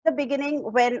the beginning,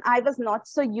 when I was not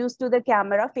so used to the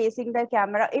camera, facing the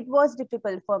camera, it was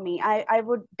difficult for me. I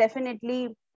would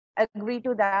definitely agree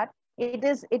to that. It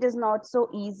is not so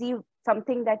easy,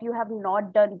 something that you have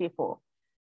not done before.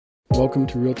 Welcome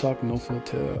to Real Talk No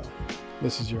Filter.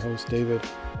 This is your host, David.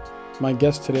 My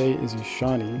guest today is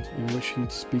Ishani, in which she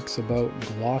speaks about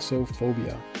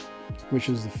glossophobia, which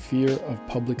is the fear of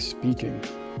public speaking.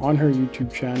 On her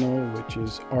YouTube channel, which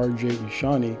is RJ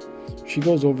Ishani, she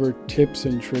goes over tips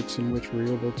and tricks in which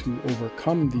we're able to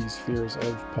overcome these fears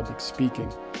of public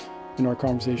speaking. In our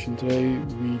conversation today,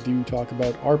 we do talk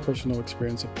about our personal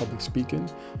experience of public speaking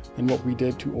and what we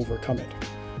did to overcome it.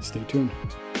 Stay tuned.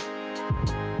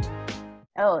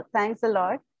 Oh, thanks a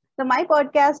lot. So my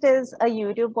podcast is a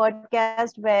YouTube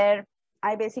podcast where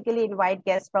I basically invite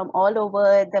guests from all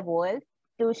over the world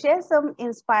to share some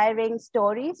inspiring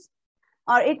stories,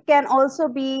 or it can also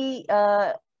be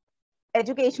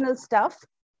educational stuff,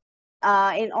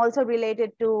 and also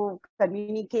related to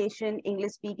communication,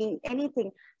 English speaking,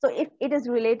 anything. So if it is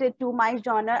related to my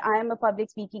genre, I am a public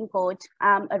speaking coach,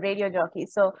 I'm a radio jockey.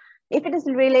 So if it is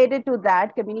related to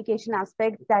that communication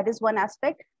aspect, that is one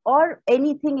aspect, or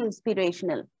anything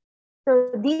inspirational.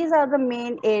 So these are the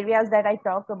main areas that I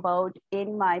talk about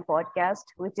in my podcast,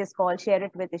 which is called Share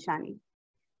It with Ishani.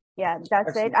 Yeah, that's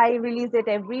Excellent. it. I release it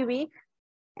every week.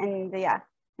 And yeah,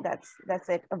 that's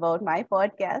it about my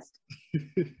podcast.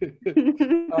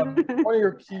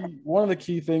 One of the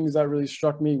key things that really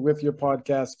struck me with your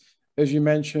podcast, as you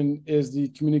mentioned, is the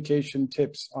communication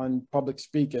tips on public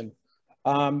speaking.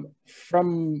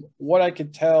 From what I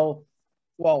could tell,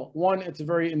 well, one, it's a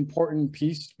very important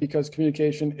piece because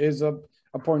communication is a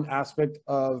important aspect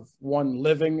of one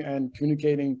living and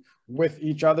communicating with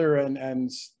each other, and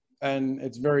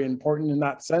it's very important in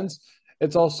that sense.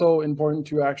 It's also important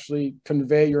to actually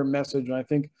convey your message. And I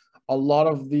think a lot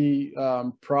of the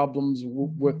problems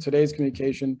with today's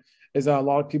communication is that a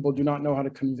lot of people do not know how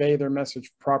to convey their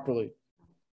message properly.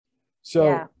 So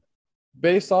Yeah.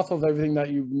 based off of everything that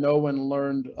you know and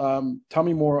learned, tell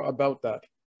me more about that.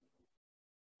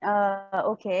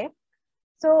 Okay.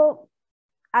 So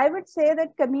I would say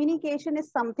that communication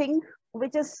is something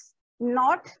which is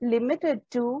not limited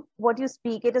to what you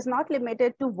speak. It is not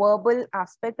limited to verbal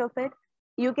aspect of it.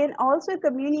 You can also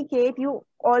communicate. You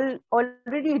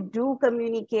already do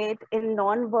communicate in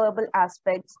non-verbal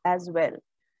aspects as well.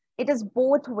 It is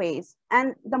both ways.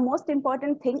 And the most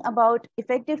important thing about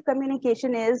effective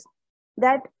communication is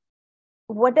that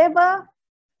whatever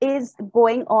is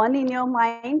going on in your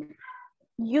mind,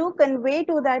 you convey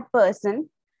to that person,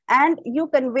 and you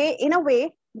convey in a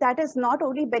way that is not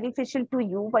only beneficial to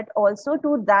you but also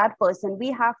to that person.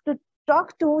 We have to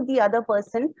talk to the other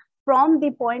person from the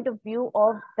point of view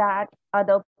of that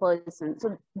other person.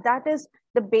 So that is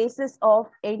the basis of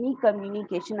any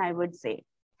communication, I would say,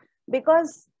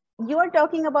 because you are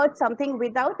talking about something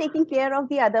without taking care of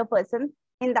the other person.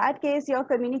 In that case, your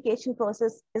communication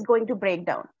process is going to break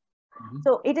down.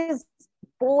 So it is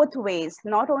both ways,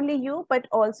 not only you but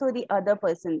also the other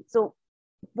person. So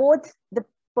both the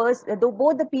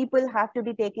people have to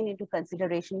be taken into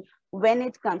consideration when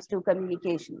it comes to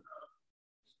communication.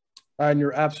 And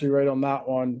you're absolutely right on that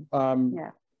one.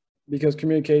 Yeah. Because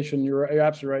communication, you're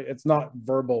absolutely right. It's not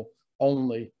verbal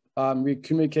only. We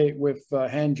communicate with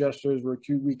hand gestures.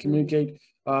 We communicate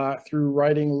through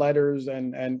writing letters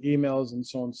and emails and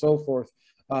so on and so forth.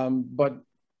 But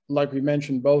like we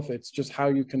mentioned both, it's just how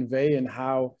you convey and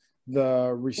how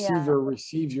the receiver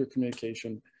receives your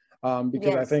communication.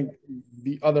 Because I think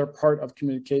the other part of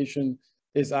communication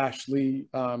is actually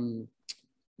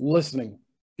listening.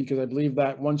 Because I believe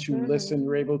that once you listen,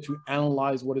 you're able to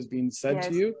analyze what is being said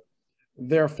to you.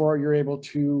 Therefore, you're able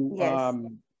to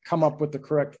come up with the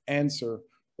correct answer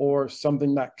or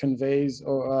something that conveys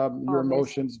your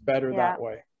emotions better that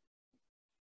way.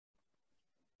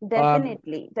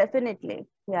 Definitely.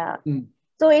 Yeah.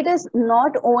 So it is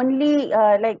not only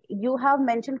like you have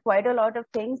mentioned quite a lot of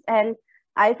things, and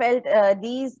I felt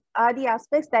these are the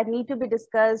aspects that need to be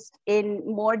discussed in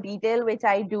more detail, which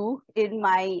I do in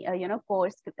my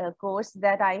course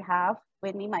that I have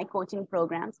with me, my coaching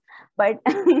programs. But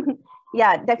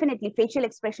yeah, definitely facial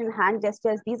expression, hand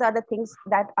gestures, these are the things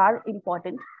that are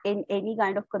important in any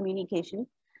kind of communication.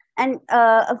 And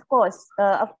of course,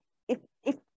 if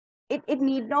it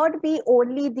need not be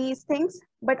only these things,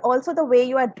 but also the way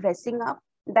you are dressing up.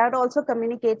 That also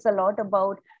communicates a lot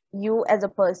about you as a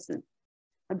person.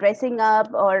 Dressing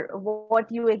up or what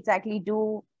you exactly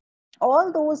do,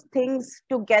 all those things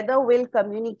together will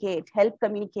help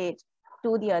communicate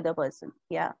to the other person.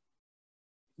 Yeah.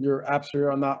 You're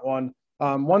absolutely on that one.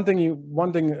 One thing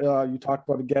you talked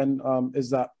about again is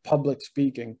that public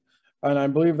speaking. And I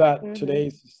believe that Mm-hmm.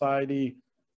 today's society,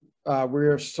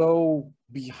 we're so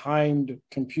behind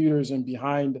computers and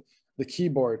behind the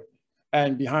keyboard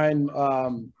and behind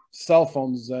cell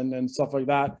phones and stuff like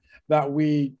that, that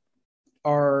we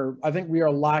are, I think we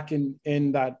are lacking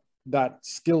in that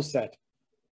skill set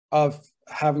of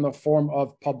having a form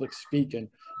of public speaking,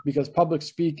 because public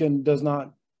speaking does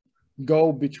not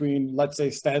go between, let's say,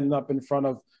 standing up in front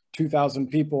of 2,000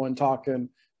 people and talking.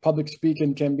 Public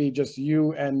speaking can be just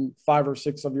you and 5 or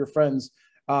 6 of your friends,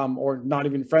 or not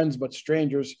even friends, but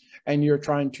strangers, and you're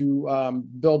trying to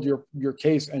build your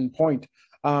case and point.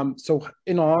 So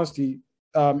in honesty,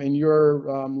 in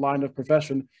your line of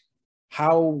profession,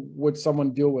 how would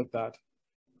someone deal with that?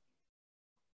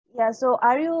 Yeah, so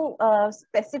are you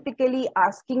specifically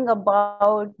asking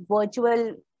about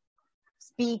virtual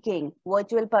speaking,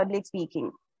 virtual public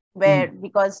speaking, where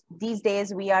because these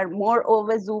days we are more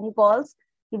over Zoom calls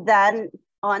than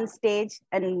on stage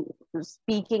and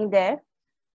speaking there.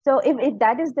 So if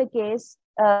that is the case,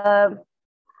 I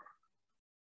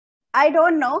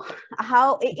don't know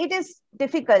how it is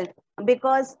difficult,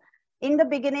 because in the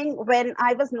beginning, when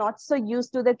I was not so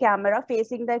used to the camera,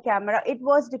 facing the camera, it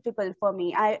was difficult for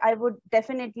me. I would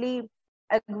definitely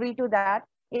agree to that.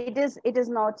 It is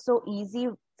not so easy,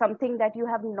 something that you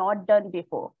have not done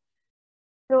before.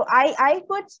 So I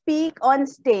could speak on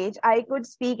stage, I could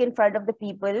speak in front of the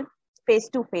people face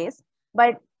to face,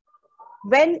 but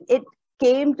when it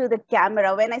came to the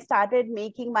camera, when I started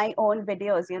making my own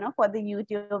videos, for the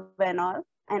YouTube and all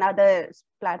and other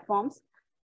platforms,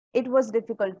 it was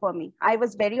difficult for me. I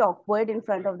was very awkward in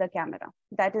front of the camera.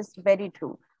 That is very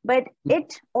true. But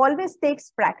it always takes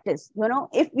practice.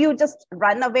 If you just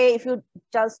run away, if you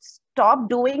just stop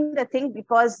doing the thing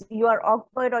because you are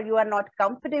awkward or you are not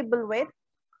comfortable with,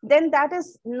 then that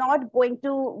is not going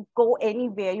to go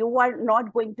anywhere. You are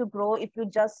not going to grow if you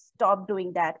just stop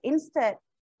doing that. Instead,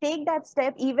 take that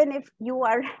step, even if you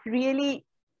are really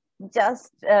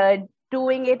just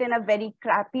doing it in a very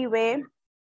crappy way,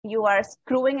 you are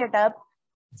screwing it up,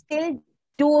 still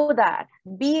do that.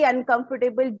 Be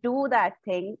uncomfortable, do that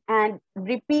thing and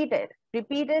repeat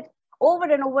it over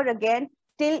and over again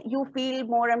till you feel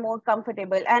more and more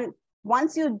comfortable. And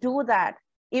once you do that,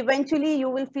 eventually you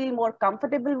will feel more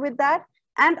comfortable with that.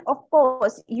 And of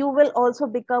course, you will also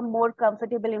become more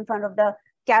comfortable in front of the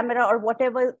camera or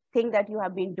whatever thing that you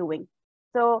have been doing.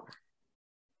 So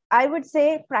I would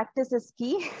say practice is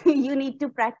key. You need to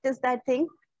practice that thing,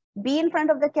 be in front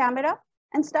of the camera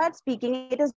and start speaking.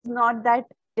 It is not that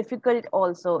difficult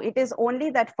also. It is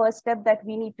only that first step that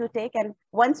we need to take. And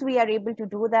once we are able to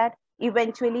do that,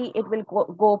 eventually it will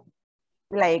go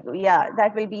like, yeah,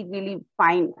 that will be really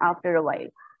fine after a while.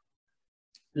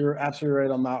 You're absolutely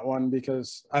right on that one,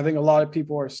 because I think a lot of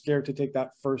people are scared to take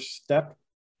that first step.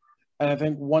 And I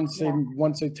think once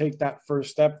they take that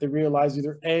first step, they realize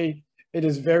either A, it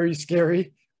is very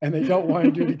scary and they don't want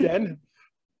to do it again,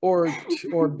 or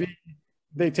B,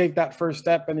 they take that first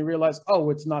step and they realize, oh,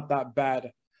 it's not that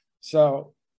bad.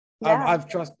 So Yeah.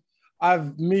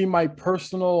 my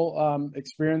personal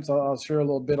experience, I'll share a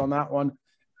little bit on that one.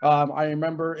 I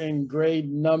remember in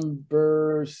grade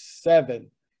number 7.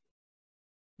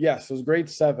 Yes, it was grade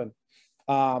 7.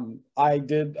 I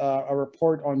did a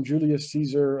report on Julius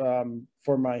Caesar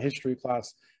for my history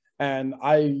class, and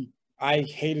I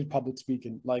hated public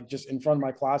speaking, like just in front of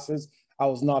my classes. I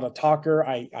was not a talker.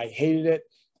 I hated it.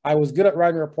 I was good at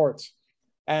writing reports,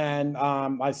 and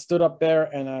I stood up there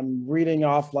and I'm reading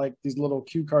off like these little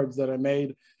cue cards that I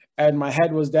made, and my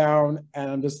head was down,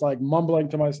 and I'm just like mumbling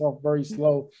to myself very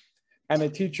slow. And the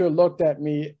teacher looked at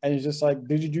me and he's just like,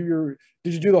 did you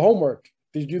do the homework?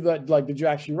 Did you do that? Like, did you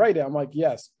actually write it? I'm like,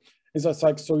 yes. He's just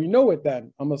like, so you know it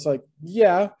then? I'm just like,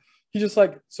 yeah. He's just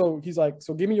like, so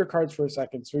give me your cards for a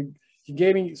second. So he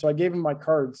gave me, so I gave him my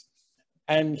cards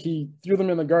and he threw them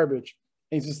in the garbage.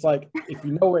 And he's just like, if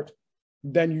you know it,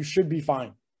 then you should be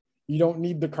fine. You don't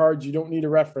need the cards. You don't need a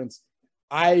reference.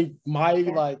 I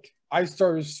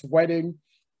started sweating.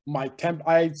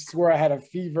 I swear I had a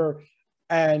fever.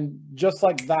 And just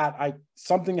like that,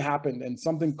 something happened and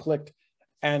something clicked.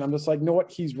 And I'm just like, you know what?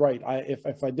 He's right.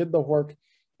 If I did the work,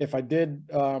 if I did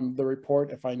the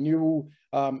report, if I knew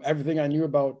everything I knew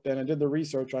about, and I did the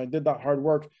research, I did that hard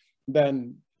work,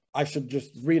 then I should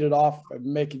just read it off and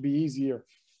make it be easier.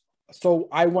 So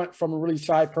I went from a really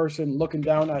shy person looking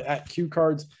down at cue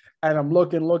cards, and I'm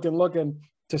looking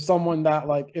to someone that,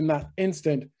 like, in that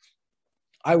instant,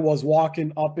 I was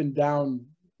walking up and down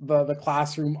the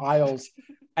classroom aisles,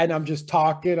 and I'm just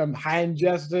talking, I'm hand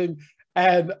gesturing,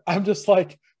 and I'm just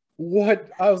like, what?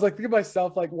 I was like, thinking to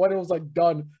myself, like, what it was like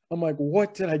done. I'm like,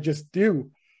 what did I just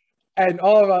do? And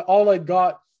all I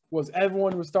got was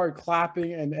everyone would start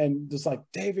clapping and just like,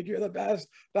 David, you're the best.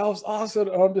 That was awesome.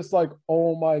 And I'm just like,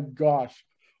 oh my gosh,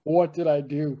 what did I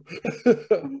do?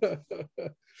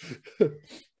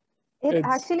 It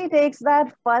actually takes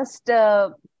that first,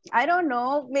 I don't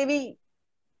know, maybe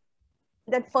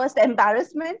that first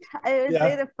embarrassment. I would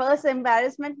say the first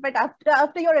embarrassment, but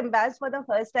after you're embarrassed for the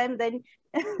first time, then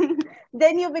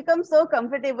then you become so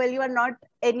comfortable. You are not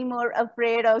anymore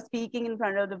afraid of speaking in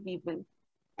front of the people.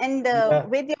 And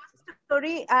with your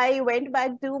story, I went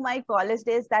back to my college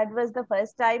days. That was the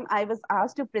first time I was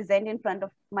asked to present in front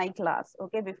of my class.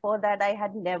 Okay, before that, I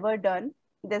had never done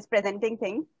this presenting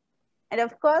thing. And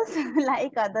of course,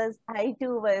 like others, I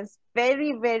too was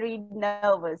very, very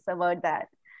nervous about that.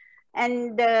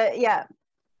 And yeah,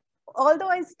 although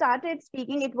I started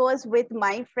speaking, it was with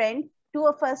my friend. Two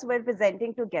of us were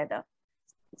presenting together.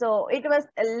 So it was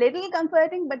a little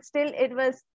comforting, but still it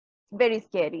was very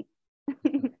scary.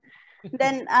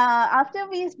 Then after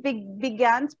we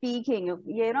began speaking,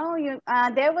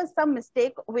 there was some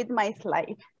mistake with my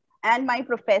slide. And my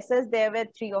professors, there were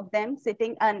three of them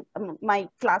sitting on my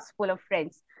class full of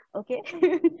friends. Okay.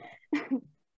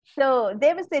 So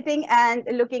they were sitting and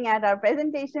looking at our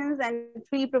presentations, and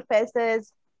three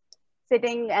professors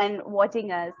sitting and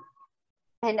watching us.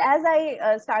 And as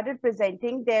I started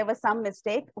presenting, there was some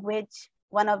mistake which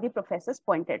one of the professors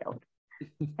pointed out.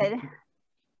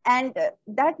 And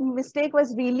that mistake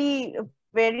was really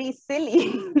very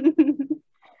silly.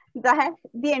 That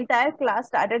the entire class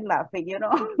started laughing,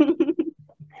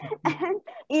 and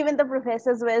even the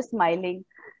professors were smiling.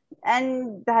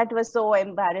 And that was so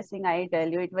embarrassing, I tell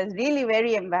you. It was really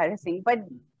very embarrassing, but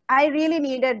I really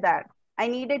needed that. I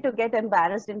needed to get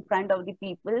embarrassed in front of the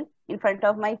people, in front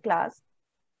of my class,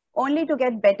 only to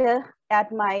get better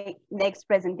at my next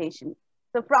presentation.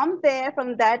 So from there,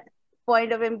 from that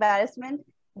point of embarrassment,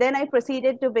 then I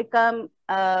proceeded to become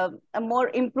a more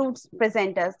improved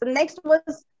presenter. So next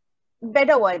was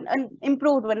better one, an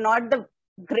improved one, not the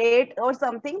great or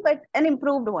something, but an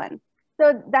improved one.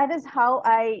 So that is how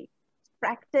I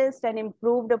practiced and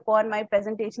improved upon my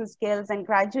presentation skills, and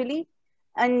gradually.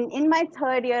 And in my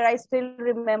third year, I still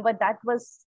remember that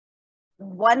was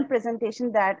one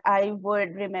presentation that I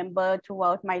would remember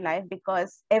throughout my life,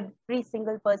 because every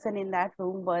single person in that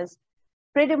room was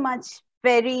pretty much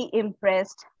very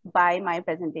impressed by my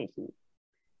presentation.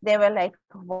 They were like,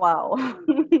 wow.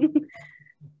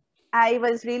 I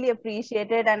was really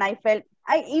appreciated, and I felt,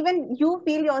 you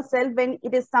feel yourself when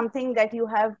it is something that you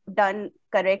have done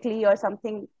correctly or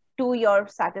something to your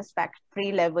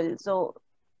satisfactory level. So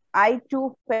I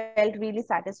too felt really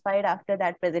satisfied after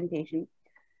that presentation.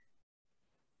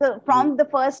 So from the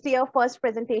first year, first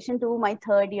presentation, to my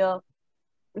third year,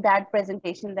 that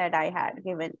presentation that I had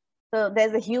given. So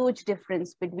there's a huge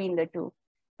difference between the two.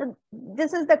 So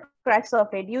this is the crux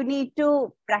of it. You need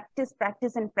to practice,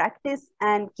 practice, and practice,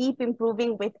 and keep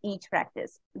improving with each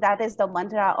practice. That is the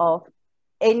mantra of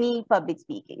any public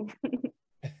speaking.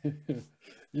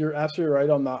 You're absolutely right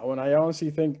on that one. I honestly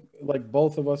think, like,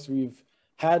 both of us, we've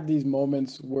had these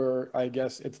moments where I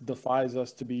guess it defies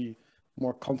us to be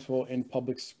more comfortable in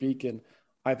public speaking.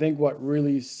 I think what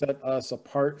really set us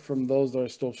apart from those that are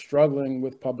still struggling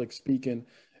with public speaking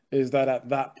is that at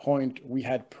that point we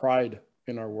had pride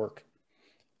in our work.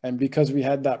 And because we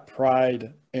had that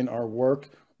pride in our work,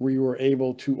 we were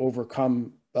able to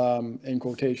overcome, in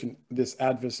quotation, this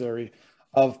adversary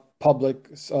of public,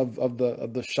 of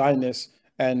the shyness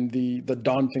and the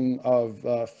daunting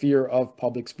of fear of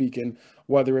public speaking,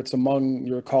 whether it's among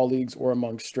your colleagues or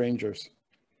among strangers.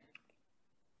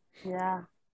 Yeah,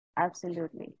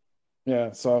 absolutely.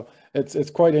 Yeah, so it's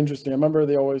quite interesting. I remember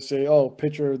they always say, "Oh,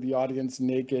 picture the audience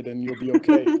naked and you'll be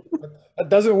okay." That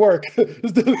doesn't work.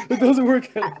 It doesn't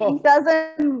work at all. It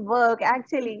doesn't work,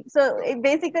 actually. So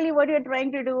basically what you're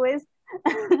trying to do is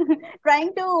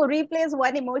trying to replace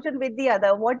one emotion with the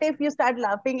other. What if you start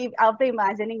laughing after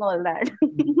imagining all that?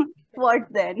 What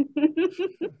then?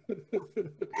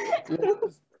 Yeah,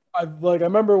 I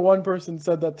remember one person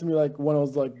said that to me, like, when I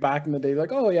was like back in the day,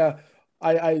 like, "Oh yeah,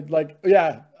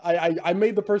 I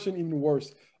made the person even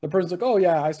worse." The person's like, "Oh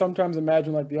yeah, I sometimes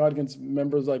imagine like the audience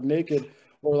members like naked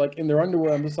or like in their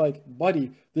underwear." I'm just like,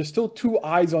 buddy, there's still two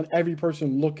eyes on every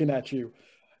person looking at you.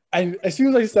 And as soon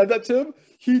as I said that to him,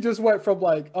 he just went from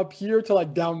like up here to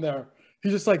like down there.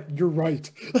 He's just like, "You're right."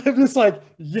 I'm just like,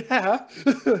 yeah.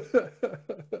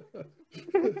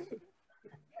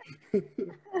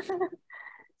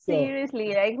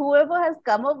 Seriously, like whoever has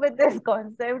come up with this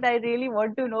concept, I really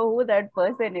want to know who that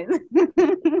person is.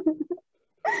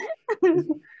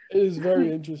 It is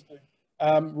very interesting.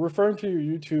 Referring to your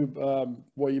YouTube,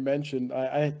 what you mentioned,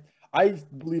 I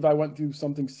believe I went through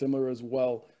something similar as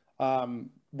well.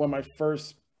 when my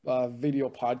first video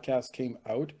podcast came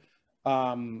out,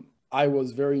 I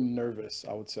was very nervous,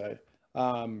 I would say.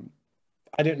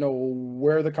 I didn't know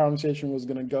where the conversation was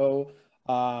going to go.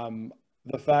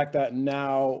 The fact that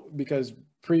now, because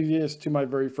previous to my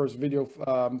very first video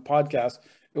podcast,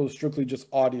 it was strictly just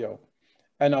audio.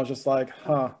 And I was just like,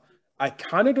 I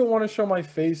kind of don't want to show my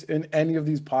face in any of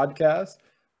these podcasts.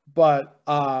 But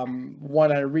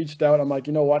when I reached out, I'm like,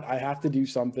 you know what? I have to do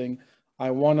something. I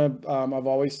want to, I've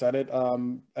always said it.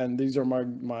 And these are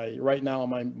my right now,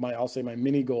 I'll say my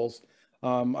mini goals.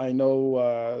 I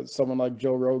know someone like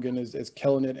Joe Rogan is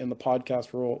killing it in the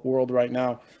podcast world right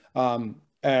now.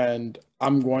 And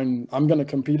I'm going to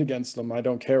compete against them. I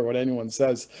don't care what anyone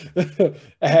says.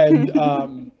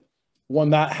 And when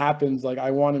that happens, like,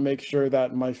 I want to make sure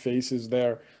that my face is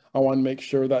there. I want to make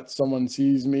sure that someone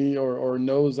sees me or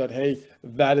knows that, hey,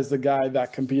 that is the guy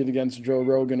that competed against Joe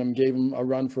Rogan and gave him a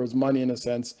run for his money, in a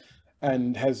sense,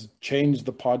 and has changed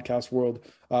the podcast world,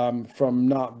 from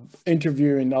not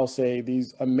interviewing, I'll say,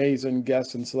 these amazing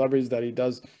guests and celebrities that he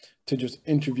does, to just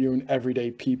interviewing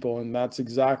everyday people. And that's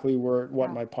exactly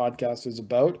what my podcast is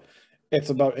about. It's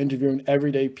about interviewing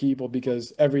everyday people,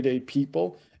 because everyday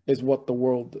people is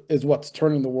what's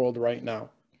turning the world right now.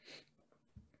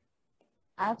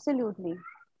 Absolutely.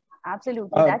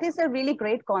 Absolutely. That is a really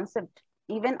great concept.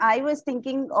 Even I was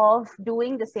thinking of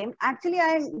doing the same. Actually,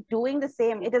 I'm doing the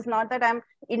same. It is not that I'm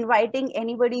inviting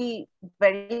anybody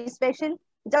very special,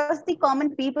 just the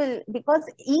common people, because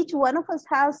each one of us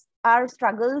has our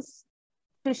struggles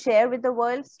to share with the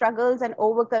world, struggles and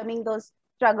overcoming those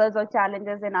struggles or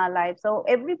challenges in our life. So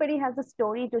everybody has a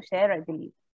story to share, I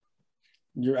believe.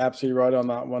 You're absolutely right on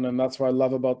that one. And that's what I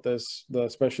love about this,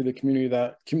 especially the community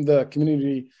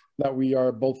that we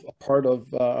are both a part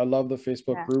of. I love the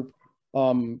Facebook group.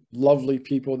 Lovely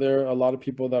people there, a lot of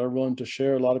people that are willing to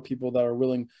share, a lot of people that are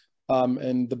willing.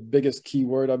 And the biggest key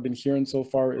word I've been hearing so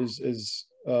far is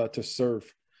to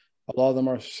serve. A lot of them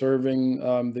are serving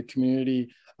the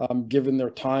community, giving their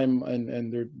time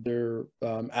and their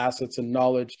assets and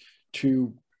knowledge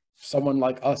to someone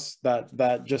like us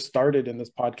that just started in this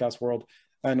podcast world.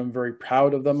 And I'm very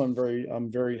proud of them. I'm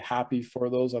very happy for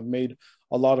those. I've made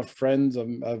a lot of friends.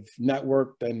 I've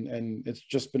networked, and it's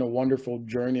just been a wonderful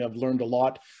journey. I've learned a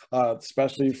lot,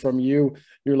 especially from you.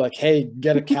 You're like, hey,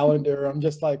 get a calendar. I'm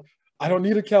just like, I don't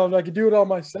need a calendar. I can do it all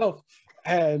myself.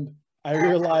 And I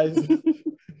realized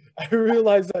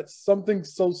that something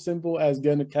so simple as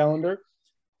getting a calendar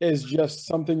is just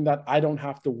something that I don't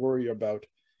have to worry about.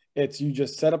 It's, you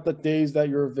just set up the days that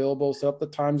you're available, set up the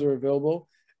times that are available.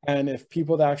 And if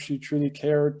people that actually truly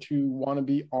care to want to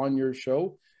be on your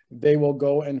show, they will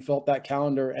go and fill out that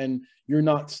calendar, and you're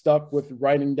not stuck with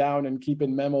writing down and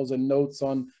keeping memos and notes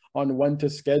on when to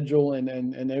schedule and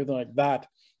everything like that.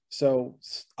 So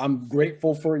I'm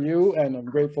grateful for you, and I'm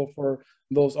grateful for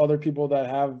those other people that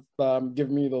have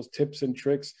given me those tips and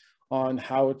tricks on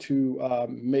how to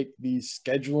make the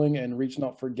scheduling and reaching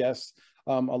out for guests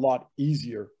a lot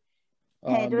easier.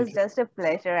 It was just a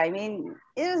pleasure. I mean,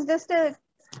 it was just a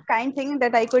kind thing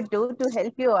that I could do to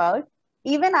help you out.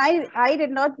 Even I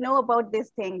did not know about this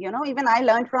thing, even I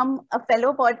learned from a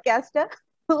fellow podcaster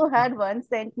who had once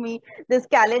sent me this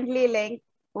Calendly link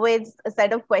with a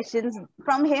set of questions.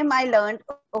 From him, I learned,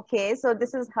 okay, so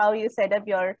this is how you set up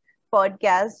your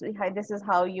podcast. This is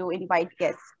how you invite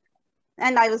guests.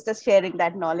 And I was just sharing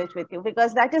that knowledge with you,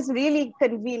 because that is really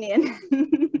convenient.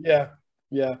 Yeah,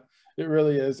 it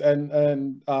really is.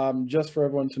 And just for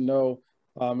everyone to know,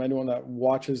 anyone that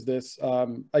watches this,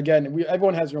 again,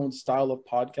 everyone has their own style of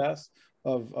podcast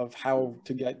of how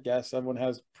to get guests. Everyone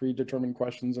has predetermined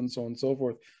questions and so on and so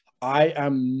forth. I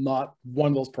am not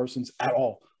one of those persons at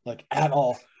all, like at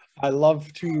all. I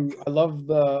love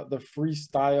the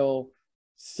freestyle,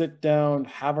 sit down,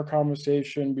 have a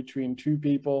conversation between two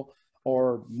people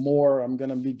or more. I'm going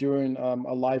to be doing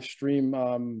a live stream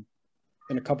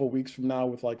in a couple of weeks from now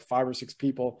with like 5 or 6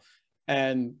 people,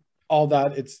 and all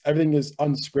that. Everything is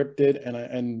unscripted,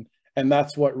 and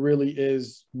that's what really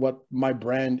is what my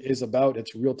brand is about.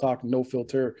 It's real talk, no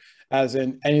filter, as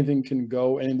in anything can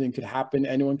go, anything could happen,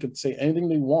 anyone could say anything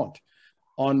they want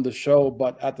on the show,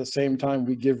 but at the same time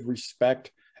we give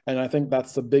respect. And I think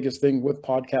that's the biggest thing with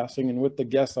podcasting and with the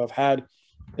guests I've had,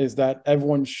 is that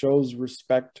everyone shows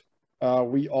respect.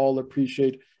 We all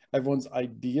appreciate everyone's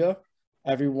idea,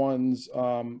 everyone's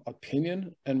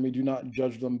opinion, and we do not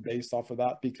judge them based off of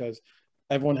that, because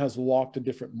everyone has walked a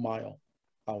different mile,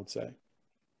 I would say.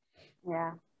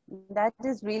 Yeah, that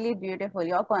is really beautiful.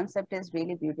 Your concept is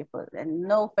really beautiful, and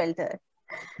no filter.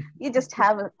 You just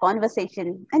have a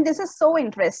conversation, and this is so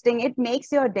interesting. It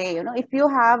makes your day. If you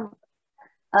have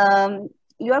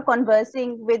you're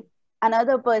conversing with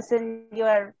another person,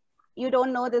 you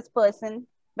don't know this person,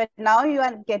 but now you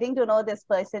are getting to know this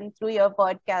person through your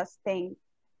podcast thing.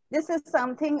 This is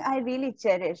something I really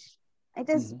cherish. It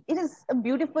is a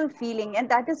beautiful feeling, and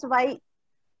that is why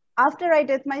after I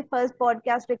did my first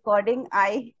podcast recording,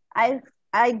 I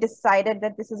decided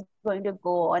that this is going to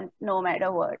go on no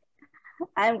matter what.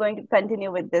 I'm going to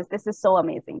continue with this. This is so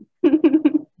amazing.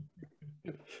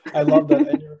 I love that.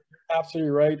 And you're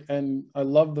absolutely right. And I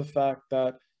love the fact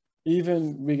that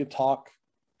even we could talk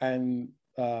and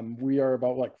we are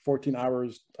about like 14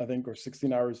 hours, I think, or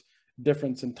 16 hours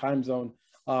difference in time zone.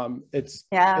 It's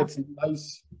Yeah. it's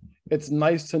nice. It's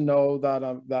nice to know that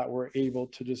that we're able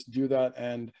to just do that,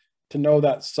 and to know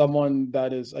that someone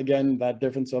that is, again, that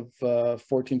difference of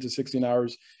 14 to 16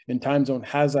 hours in time zone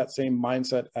has that same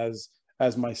mindset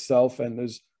as myself. And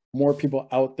there's more people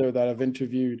out there that I've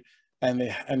interviewed, and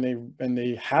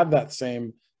they have that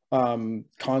same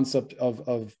concept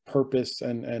of purpose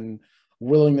and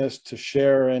willingness to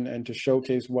share and to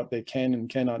showcase what they can and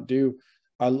cannot do.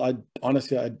 I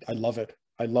honestly, I love it.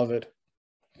 I love it.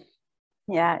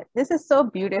 Yeah, this is so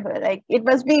beautiful. Like, it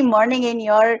must be morning in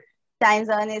your time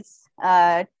zone. It's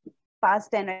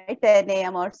past 10, right? 10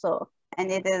 a.m. or so.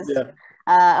 And it is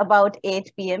Yeah. about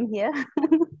 8 p.m. here.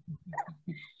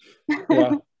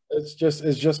 Yeah. It's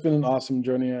just been an awesome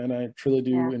journey, and I truly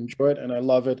do Yeah. enjoy it, and I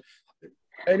love it.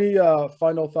 Any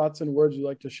final thoughts and words you'd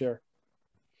like to share?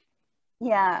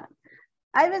 Yeah.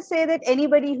 I would say that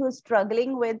anybody who's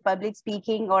struggling with public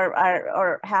speaking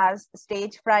or has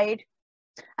stage fright,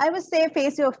 I would say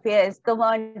face your fears. Come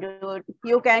on, dude.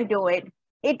 You can do it.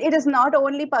 It is not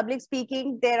only public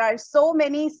speaking. There are so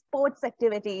many sports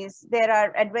activities. There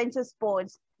are adventure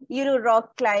sports. You do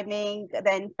rock climbing,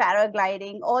 then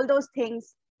paragliding, all those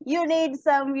things. You need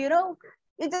some, you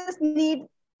just need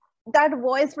that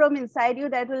voice from inside you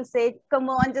that will say, come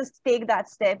on, just take that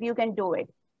step. You can do it.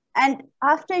 And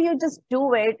after you just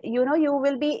do it, you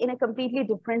will be in a completely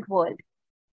different world.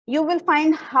 You will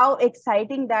find how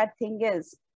exciting that thing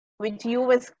is, which you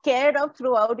were scared of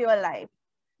throughout your life.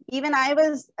 Even I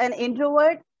was an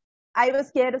introvert. I was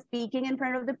scared of speaking in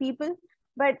front of the people.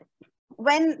 But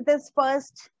when this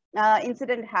first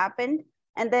incident happened,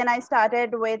 and then I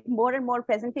started with more and more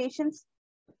presentations,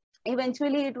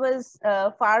 eventually it was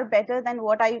far better than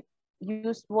what I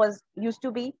used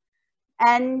to be.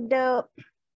 And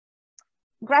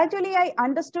gradually I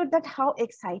understood that how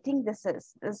exciting this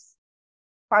is. This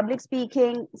public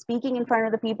speaking in front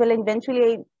of the people.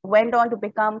 Eventually, I went on to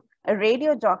become a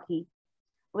radio jockey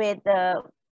with a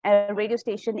radio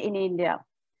station in India.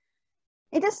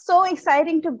 It is so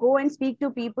exciting to go and speak to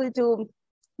people, to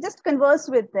just converse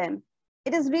with them.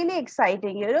 It is really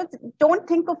exciting. Don't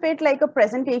think of it like a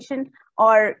presentation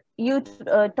or you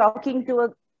talking to a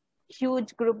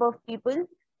huge group of people.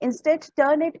 Instead,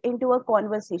 turn it into a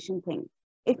conversation thing.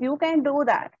 If you can do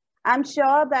that, I'm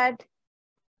sure that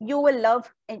you will love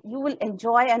and you will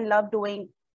enjoy and love doing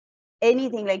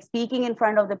anything like speaking in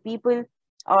front of the people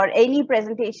or any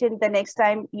presentation. The next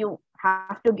time you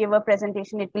have to give a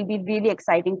presentation, it will be really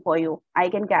exciting for you. I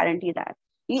can guarantee that.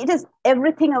 It is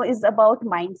everything is about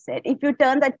mindset. If you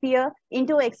turn that fear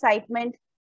into excitement,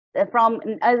 from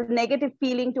a negative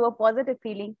feeling to a positive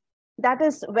feeling, that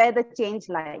is where the change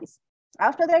lies.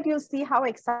 After that, you'll see how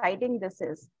exciting this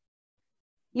is.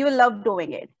 You will love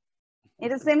doing it.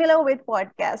 It is similar with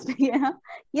podcast.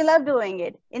 You love doing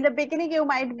it. In the beginning, you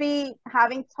might be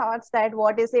having thoughts that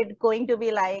what is it going to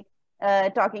be like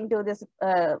talking to this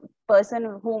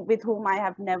person with whom I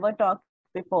have never talked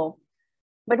before.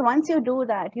 But once you do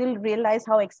that, you'll realize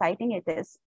how exciting it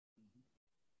is.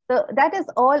 So that is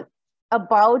all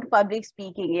about public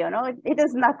speaking. It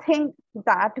is nothing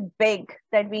that big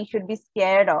that we should be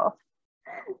scared of.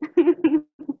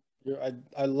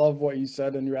 I love what you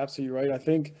said, and you're absolutely right. I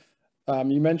think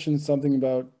you mentioned something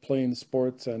about playing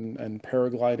sports and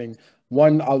paragliding.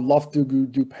 One, I'd love to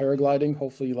do paragliding,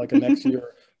 hopefully like a next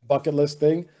year bucket list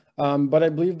thing. But I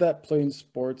believe that playing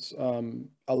sports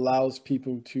allows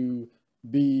people to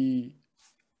be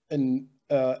an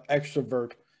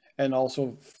extrovert and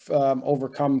also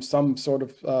overcome some sort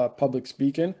of public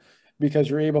speaking, because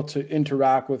you're able to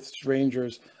interact with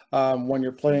strangers when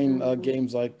you're playing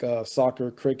games like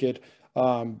soccer, cricket,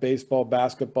 baseball,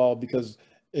 basketball, because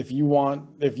if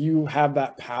you have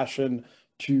that passion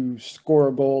to score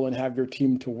a goal and have your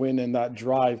team to win and that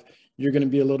drive, you're going to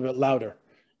be a little bit louder.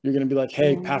 You're going to be like,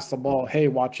 hey, pass the ball. Hey,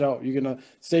 watch out. You're going to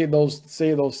say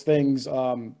those things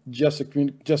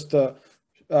just to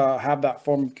have that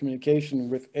form of communication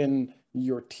within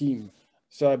your team.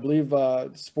 So I believe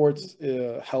sports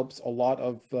helps a lot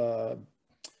of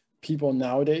people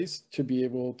nowadays to be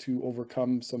able to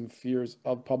overcome some fears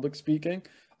of public speaking,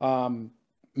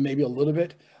 maybe a little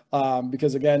bit,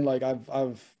 because again, like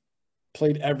I've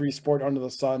played every sport under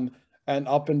the sun, and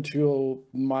up until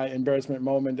my embarrassment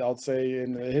moment, I'll say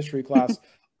in the history class,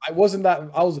 I was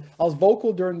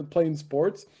vocal during the playing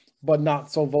sports, but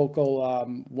not so vocal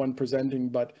when presenting.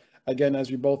 But again, as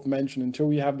we both mentioned, until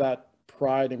we have that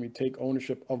pride and we take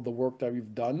ownership of the work that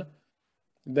we've done,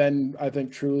 then I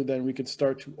think truly then we could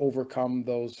start to overcome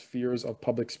those fears of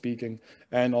public speaking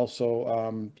and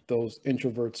also those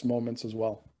introverts moments as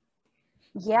well.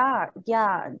 Yeah,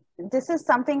 yeah. This is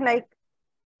something like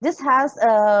this has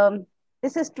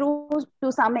this is true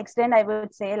to some extent, I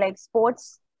would say. Like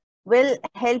sports will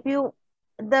help you.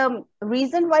 The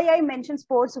reason why I mentioned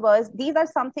sports was these are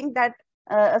something that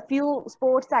a few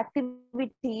sports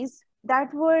activities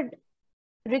that would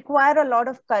require a lot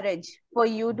of courage for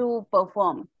you to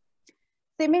perform.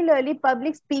 Similarly,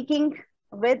 public speaking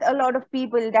with a lot of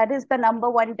people, that is the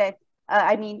number one death.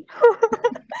 I mean,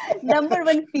 number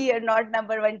one fear, not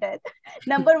number one death.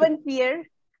 Number one fear,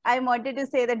 I wanted to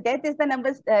say that death is the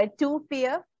number two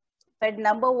fear, but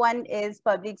number one is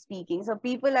public speaking. So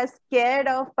people are scared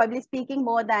of public speaking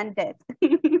more than death.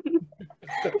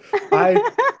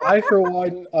 I for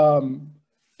one,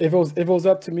 if it was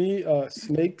up to me,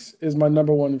 snakes is my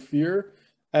number one fear,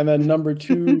 and then number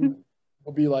two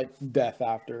will be like death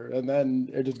after, and then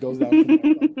it just goes down from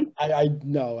there. I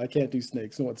no, I can't do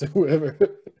snakes whatsoever.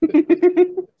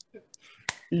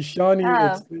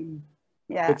 Ishani,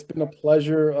 it's been a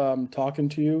pleasure talking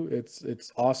to you.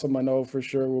 It's awesome. I know for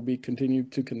sure we'll be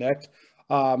continuing to connect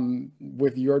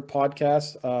with your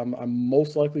podcast. I'm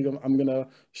most likely I'm gonna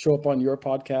show up on your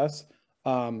podcast.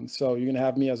 So you're gonna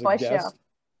have me as a guest.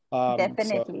 Sure.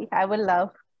 Definitely, I would love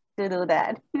to do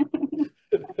that.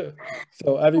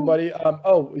 So everybody,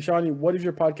 oh, Ishani, what is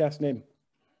your podcast name?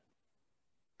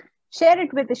 Share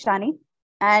it with Ishani.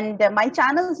 And my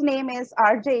channel's name is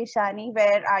RJ Ishani,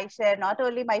 where I share not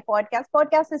only my podcast.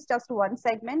 Podcast is just one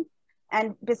segment.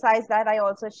 And besides that, I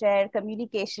also share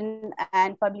communication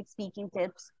and public speaking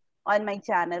tips on my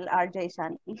channel, RJ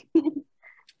Ishani.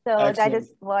 So excellent. That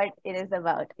is what it is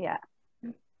about. Yeah.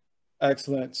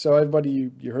 Excellent. So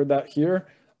everybody, you heard that here.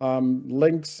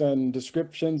 Links and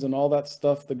descriptions and all that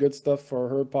stuff, the good stuff for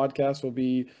her podcast will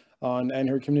be on, and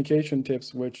her communication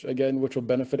tips, which will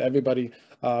benefit everybody,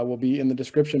 will be in the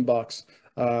description box.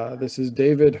 This is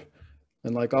David,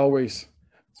 and like always,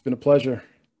 it's been a pleasure.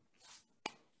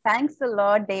 Thanks a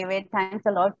lot, David. Thanks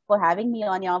a lot for having me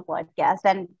on your podcast.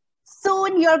 And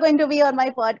soon you're going to be on my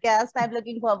podcast. I'm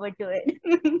looking forward to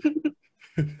it.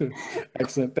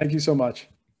 Excellent. Thank you so much.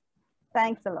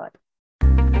 Thanks a lot.